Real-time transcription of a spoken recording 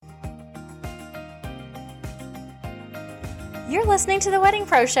You're listening to The Wedding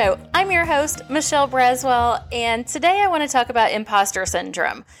Pro Show. I'm your host, Michelle Braswell, and today I want to talk about imposter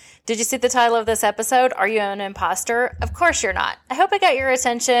syndrome. Did you see the title of this episode? Are you an imposter? Of course you're not. I hope it got your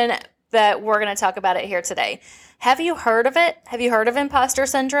attention, but we're going to talk about it here today. Have you heard of it? Have you heard of imposter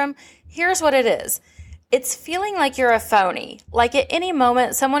syndrome? Here's what it is. It's feeling like you're a phony, like at any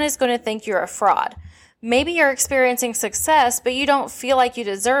moment someone is going to think you're a fraud. Maybe you're experiencing success, but you don't feel like you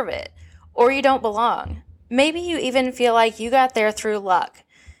deserve it, or you don't belong. Maybe you even feel like you got there through luck.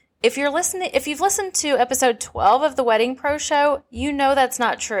 If you've listened to episode 12 of the Wedding Pro Show, you know that's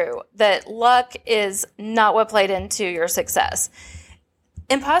not true, that luck is not what played into your success.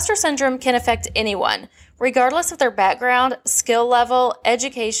 Imposter syndrome can affect anyone, regardless of their background, skill level,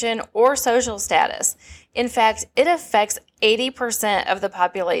 education, or social status. In fact, it affects 80% of the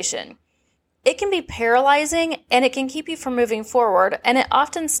population. It can be paralyzing, and it can keep you from moving forward, and it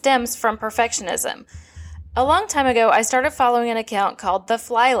often stems from perfectionism. A long time ago, I started following an account called The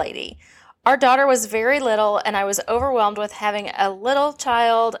Fly Lady. Our daughter was very little, and I was overwhelmed with having a little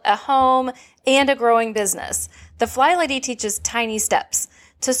child, a home, and a growing business. The Fly Lady teaches tiny steps.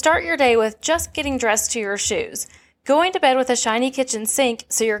 To start your day with just getting dressed to your shoes. Going to bed with a shiny kitchen sink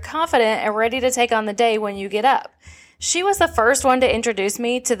so you're confident and ready to take on the day when you get up. She was the first one to introduce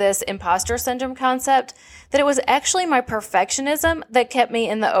me to this imposter syndrome concept, that it was actually my perfectionism that kept me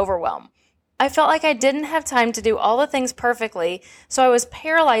in the overwhelm. I felt like I didn't have time to do all the things perfectly, so I was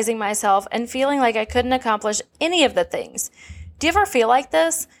paralyzing myself and feeling like I couldn't accomplish any of the things. Do you ever feel like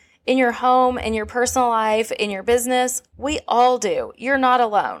this? In your home, in your personal life, in your business? We all do. You're not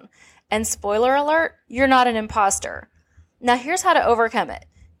alone. And spoiler alert, you're not an imposter. Now here's how to overcome it.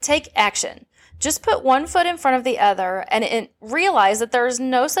 Take action. Just put one foot in front of the other and realize that there is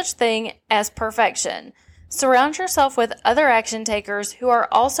no such thing as perfection. Surround yourself with other action takers who are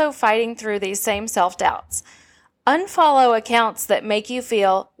also fighting through these same self-doubts. Unfollow accounts that make you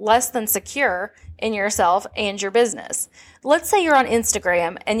feel less than secure in yourself and your business. Let's say you're on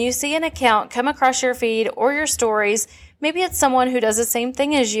Instagram and you see an account come across your feed or your stories. Maybe it's someone who does the same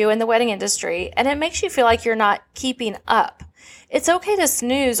thing as you in the wedding industry, and it makes you feel like you're not keeping up. It's okay to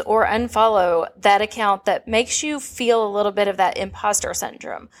snooze or unfollow that account that makes you feel a little bit of that imposter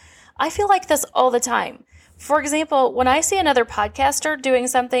syndrome. I feel like this all the time. For example, when I see another podcaster doing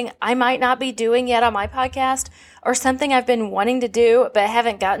something I might not be doing yet on my podcast, or something I've been wanting to do but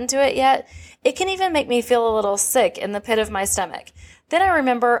haven't gotten to it yet, it can even make me feel a little sick in the pit of my stomach. Then I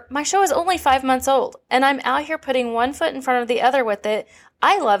remember my show is only 5 months old, and I'm out here putting one foot in front of the other with it.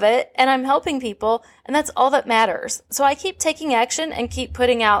 I love it, and I'm helping people, and that's all that matters. So I keep taking action and keep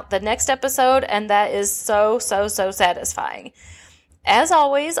putting out the next episode, and that is so satisfying. As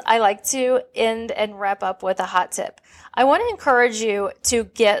always, I like to end and wrap up with a hot tip. I want to encourage you to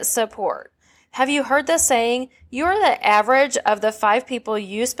get support. Have you heard the saying, you are the average of the 5 people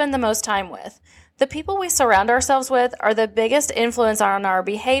you spend the most time with? The people we surround ourselves with are the biggest influence on our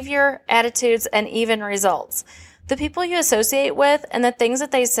behavior, attitudes, and even results. The people you associate with and the things that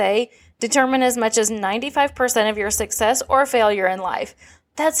they say determine as much as 95% of your success or failure in life.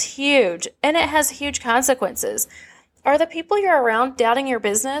 That's huge, and it has huge consequences. Are the people you're around doubting your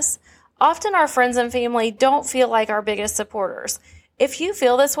business? Often our friends and family don't feel like our biggest supporters. If you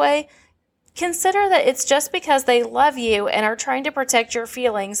feel this way, consider that it's just because they love you and are trying to protect your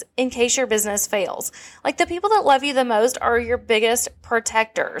feelings in case your business fails. Like, the people that love you the most are your biggest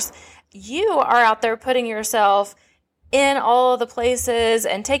protectors. You are out there putting yourself in all of the places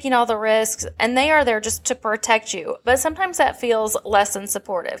and taking all the risks, and they are there just to protect you. But sometimes that feels less than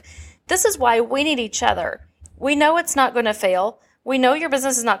supportive. This is why we need each other. We know it's not going to fail. We know your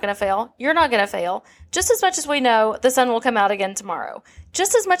business is not going to fail. You're not going to fail. Just as much as we know the sun will come out again tomorrow.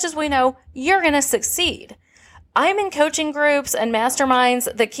 Just as much as we know you're going to succeed. I'm in coaching groups and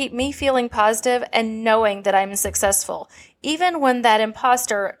masterminds that keep me feeling positive and knowing that I'm successful, even when that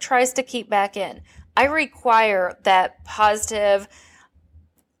imposter tries to keep back in. I require that positive,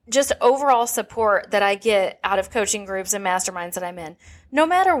 just overall support that I get out of coaching groups and masterminds that I'm in. No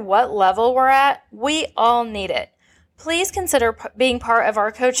matter what level we're at, we all need it. Please consider being part of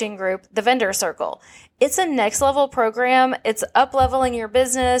our coaching group, the Vendor Circle. It's a next level program. It's up-leveling your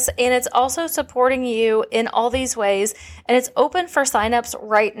business, and it's also supporting you in all these ways, and it's open for signups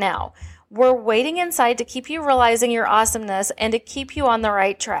right now. We're waiting inside to keep you realizing your awesomeness and to keep you on the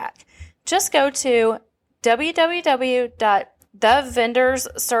right track. Just go to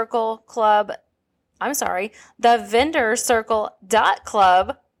thevendorscircle.club.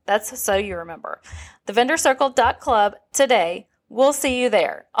 That's so you remember. thevendorscircle.club today. We'll see you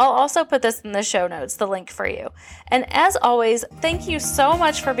there. I'll also put this in the show notes, the link for you. And as always, thank you so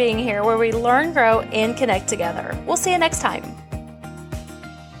much for being here where we learn, grow, and connect together. We'll see you next time.